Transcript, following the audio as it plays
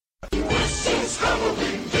This is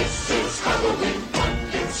Halloween,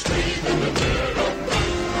 pumpkins scream in the dead of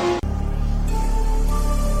night.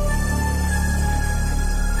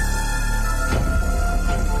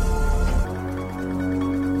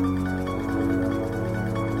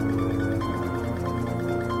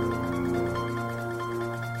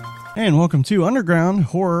 And welcome to Underground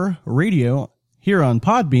Horror Radio here on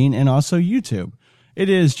Podbean and also YouTube. It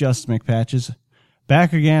is Justin McPatches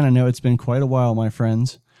back again. I know it's been quite a while, my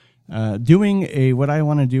friends. Doing what I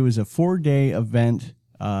want to do is a 4-day event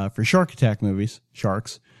for Shark Attack movies,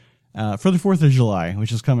 sharks, for the 4th of July,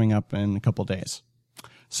 which is coming up in a couple days.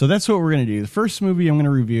 So that's what we're going to do. The first movie I'm going to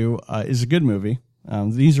review is a good movie.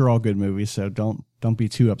 These are all good movies, so don't be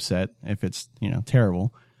too upset if it's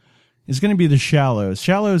terrible. It's going to be The Shallows.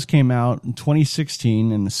 Shallows came out in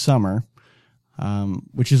 2016 in the summer,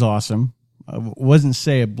 which is awesome. It wasn't,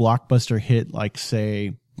 say, a blockbuster hit like,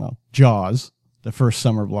 say, Jaws, the first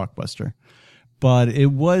summer blockbuster. But it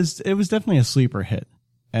was definitely a sleeper hit.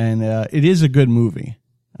 And it is a good movie.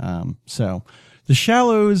 So The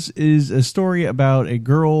Shallows is a story about a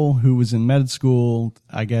girl who was in med school,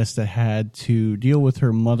 I guess, that had to deal with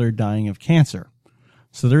her mother dying of cancer.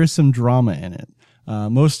 So there is some drama in it.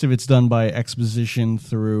 Most of it's done by exposition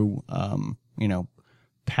through,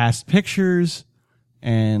 past pictures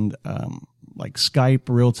and, like Skype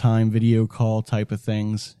real-time video call type of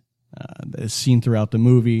things, that is seen throughout the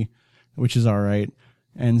movie, which is all right.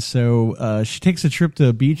 And so, she takes a trip to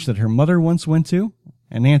a beach that her mother once went to,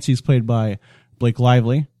 and Nancy's played by Blake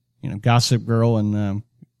Lively, Gossip Girl and,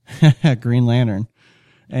 Green Lantern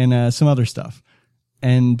and, some other stuff.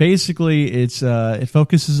 And basically it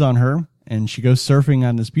focuses on her. And she goes surfing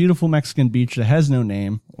on this beautiful Mexican beach that has no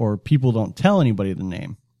name, or people don't tell anybody the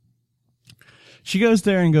name. She goes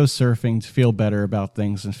there and goes surfing to feel better about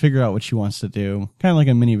things and figure out what she wants to do, kind of like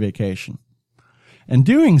a mini vacation. And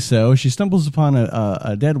doing so, she stumbles upon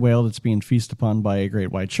a dead whale that's being feasted upon by a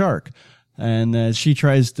great white shark. And as she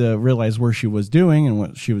tries to realize where she was doing and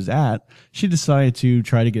what she was at, she decided to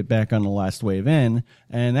try to get back on the last wave in.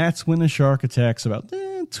 And that's when the shark attacks about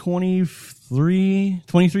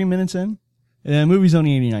 23 minutes in. The movie's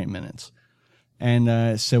only 89 minutes.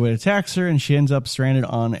 And so it attacks her, and she ends up stranded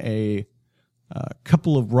on a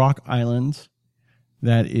couple of rock islands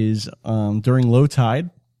that is during low tide,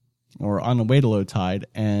 or on the way to low tide.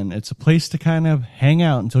 And it's a place to kind of hang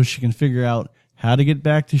out until she can figure out how to get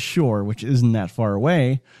back to shore, which isn't that far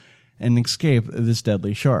away, and escape this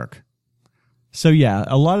deadly shark. So yeah,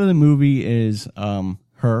 a lot of the movie is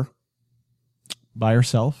her by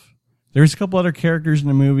herself. There's a couple other characters in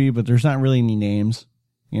the movie, but there's not really any names.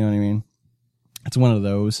 You know what I mean? It's one of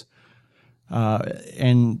those.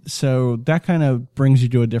 And so that kind of brings you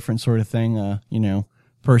to a different sort of thing,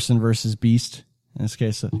 person versus beast. In this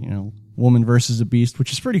case, woman versus a beast,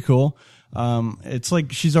 which is pretty cool. It's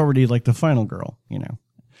like she's already like the final girl,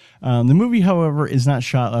 The movie, however, is not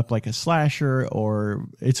shot up like a slasher, or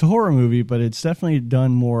it's a horror movie, but it's definitely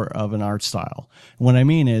done more of an art style. And what I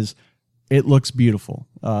mean is, it looks beautiful.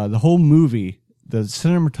 The whole movie, the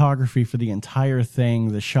cinematography for the entire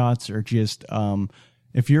thing, the shots are just,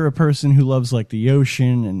 if you're a person who loves like the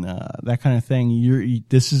ocean and that kind of thing,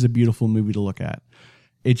 this is a beautiful movie to look at.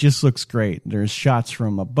 It just looks great. There's shots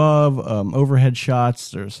from above, overhead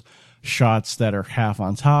shots. There's shots that are half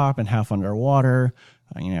on top and half underwater.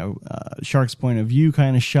 Shark's point of view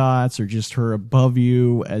kind of shots, or just her above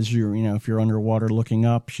you as you're, if you're underwater looking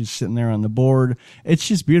up, she's sitting there on the board. It's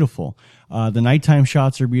just beautiful. The nighttime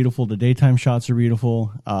shots are beautiful. The daytime shots are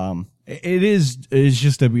beautiful. It's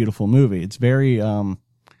just a beautiful movie. It's very, I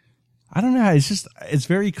don't know. It's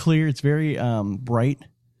very clear. It's very, bright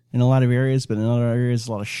in a lot of areas, but in other areas,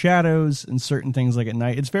 a lot of shadows and certain things like at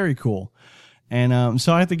night. It's very cool. And,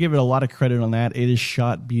 so I have to give it a lot of credit on that. It is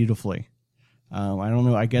shot beautifully. I don't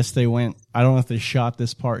know. I guess I don't know if they shot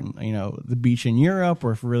this part in, the beach in Europe,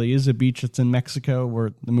 or if it really is a beach that's in Mexico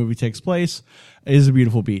where the movie takes place. It is a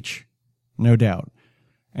beautiful beach, no doubt.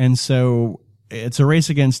 And so it's a race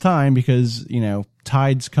against time because,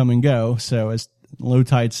 tides come and go. So as low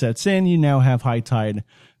tide sets in, you now have high tide,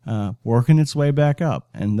 working its way back up,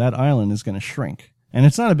 and that island is going to shrink. And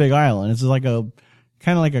it's not a big island. It's like kind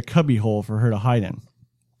of like a cubby hole for her to hide in.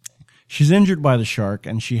 She's injured by the shark,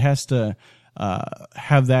 and she has to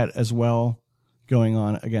have that as well going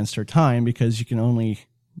on against her time, because you can only,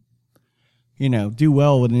 do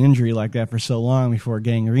well with an injury like that for so long before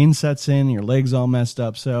gangrene sets in, your leg's all messed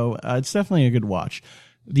up. So it's definitely a good watch.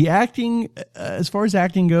 The acting, as far as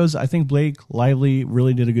acting goes, I think Blake Lively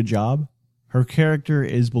really did a good job. Her character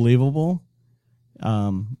is believable.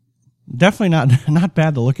 Definitely not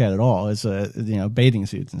bad to look at all. It's bathing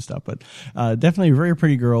suits and stuff, but definitely a very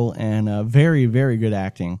pretty girl and very, very good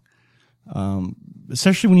acting.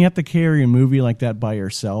 Especially when you have to carry a movie like that by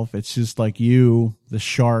yourself. It's just like you, the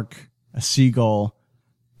shark, a seagull,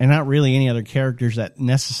 and not really any other characters that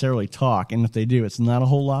necessarily talk. And if they do, it's not a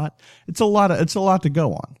whole lot. It's a lot to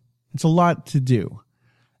go on. It's a lot to do.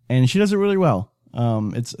 And she does it really well.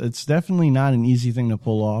 It's definitely not an easy thing to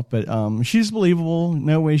pull off, but she's believable.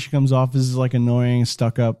 No way she comes off as like annoying,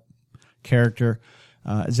 stuck up character.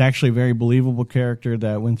 It's actually a very believable character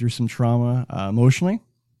that went through some trauma emotionally.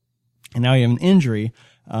 And now you have an injury.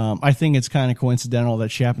 I think it's kind of coincidental that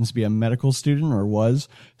she happens to be a medical student or was.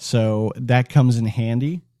 So that comes in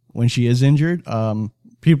handy when she is injured.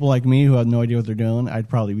 People like me who have no idea what they're doing, I'd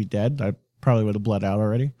probably be dead. I probably would have bled out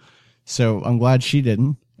already. So I'm glad she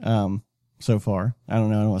didn't so far. I don't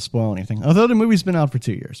know. I don't want to spoil anything. Although the movie's been out for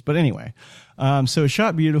 2 years. But anyway, so it's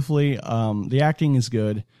shot beautifully. The acting is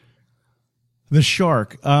good. The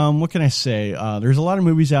shark. What can I say? There's a lot of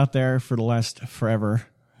movies out there for the last forever.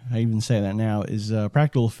 I even say that now, is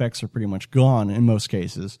practical effects are pretty much gone in most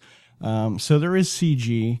cases. So there is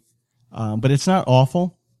CG, but it's not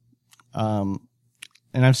awful. And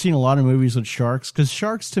I've seen a lot of movies with sharks, because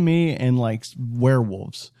sharks to me and like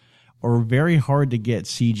werewolves are very hard to get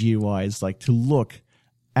CG wise, like to look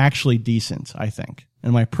actually decent, I think,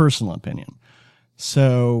 in my personal opinion.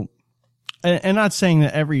 So, and not saying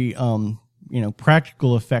that every,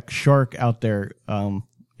 practical effect shark out there,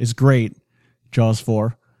 is great. Jaws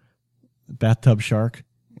 4. Bathtub shark,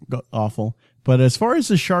 awful. But as far as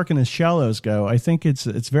the shark in the shallows go, I think it's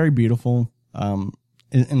very beautiful.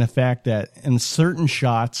 In the fact that in certain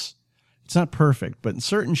shots, it's not perfect, but in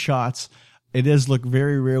certain shots, it does look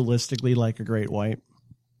very realistically like a great white.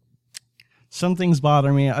 Some things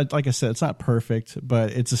bother me. Like I said, it's not perfect,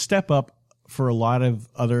 but it's a step up for a lot of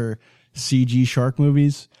other CG shark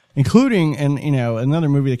movies, including another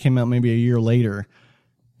movie that came out maybe a year later,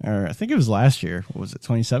 or I think it was last year. What was it,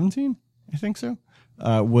 2017? I think so.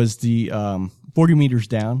 Was the 40 meters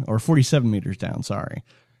down, or 47 meters down, sorry.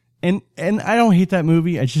 And I don't hate that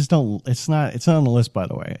movie. I just don't, it's not on the list, by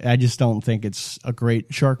the way. I just don't think it's a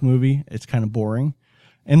great shark movie. It's kind of boring.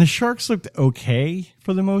 And the sharks looked okay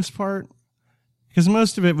for the most part, because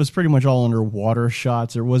most of it was pretty much all underwater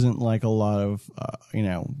shots. There wasn't like a lot of,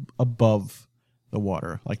 above the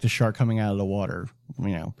water, like the shark coming out of the water,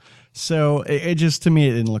 So it just, to me,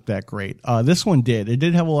 it didn't look that great. This one did. It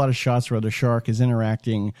did have a lot of shots where the shark is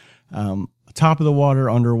interacting top of the water,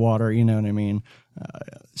 underwater, you know what I mean?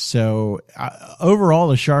 So overall,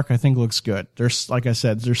 the shark, I think, looks good. There's, like I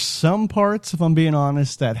said, there's some parts, if I'm being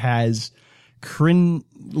honest, that has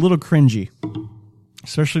little cringy.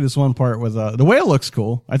 Especially this one part with the whale looks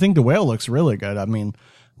cool. I think the whale looks really good. I mean,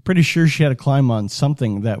 pretty sure she had to climb on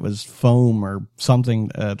something that was foam or something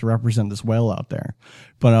to represent this whale out there.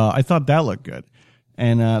 But I thought that looked good.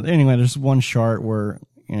 And anyway, there's one shot where,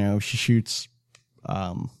 she shoots,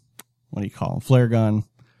 what do you call it, flare gun.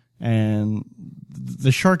 And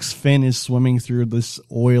the shark's fin is swimming through this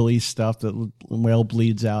oily stuff that the whale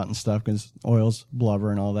bleeds out and stuff, because oil's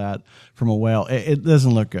blubber and all that from a whale. It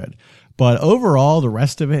doesn't look good. But overall, the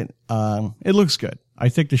rest of it, it looks good. I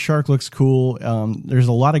think the shark looks cool. There's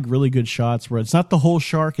a lot of really good shots where it's not the whole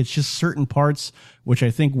shark. It's just certain parts, which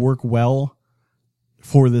I think work well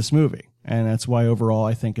for this movie. And that's why overall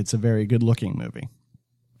I think it's a very good looking movie.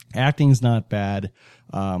 Acting's not bad.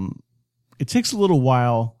 It takes a little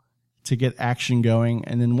while to get action going.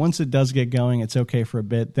 And then once it does get going, it's okay for a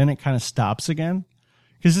bit. Then it kind of stops again.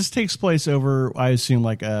 Because this takes place over, I assume,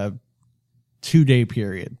 like a 2-day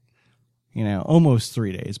period. Almost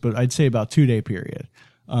 3 days, but I'd say about 2-day period.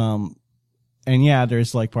 And yeah,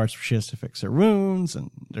 there's like parts where she has to fix her wounds, and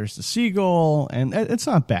there's the seagull, and it's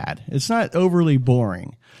not bad. It's not overly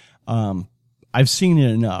boring. I've seen it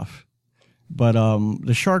enough, but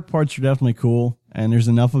the shark parts are definitely cool, and there's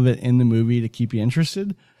enough of it in the movie to keep you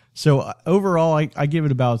interested. So overall, I give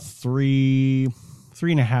it about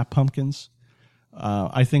 3.5 pumpkins.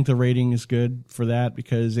 I think the rating is good for that,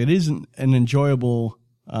 because it isn't an enjoyable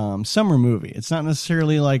summer movie. It's not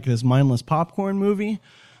necessarily like this mindless popcorn movie.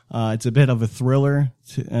 It's a bit of a thriller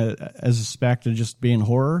as a spec to just being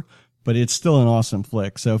horror, but it's still an awesome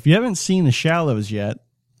flick. So if you haven't seen The Shallows yet,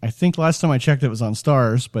 I think last time I checked it was on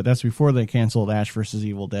Stars, but that's before they canceled Ash vs.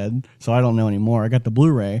 Evil Dead, so I don't know anymore. I got the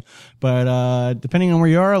Blu-ray, but depending on where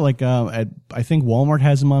you are, like I think Walmart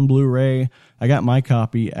has them on Blu-ray. I got my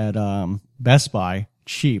copy at Best Buy,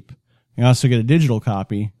 cheap. You also get a digital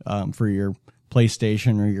copy for your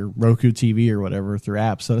PlayStation or your Roku TV or whatever through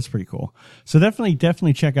apps, so that's pretty cool. So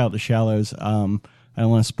definitely check out The Shallows. I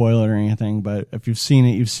don't want to spoil it or anything, but if you've seen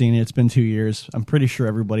it, you've seen it. It's been 2 years. I'm pretty sure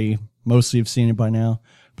everybody mostly have seen it by now,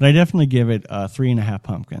 but I definitely give it 3.5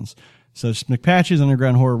 pumpkins. So it's McPatch's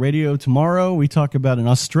Underground Horror Radio. Tomorrow we talk about an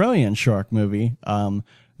Australian shark movie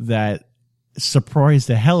that surprised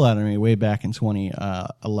the hell out of me way back in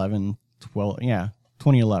 2011.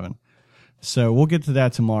 So we'll get to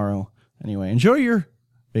that tomorrow. Anyway, enjoy your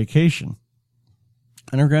vacation.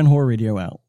 Underground Horror Radio out.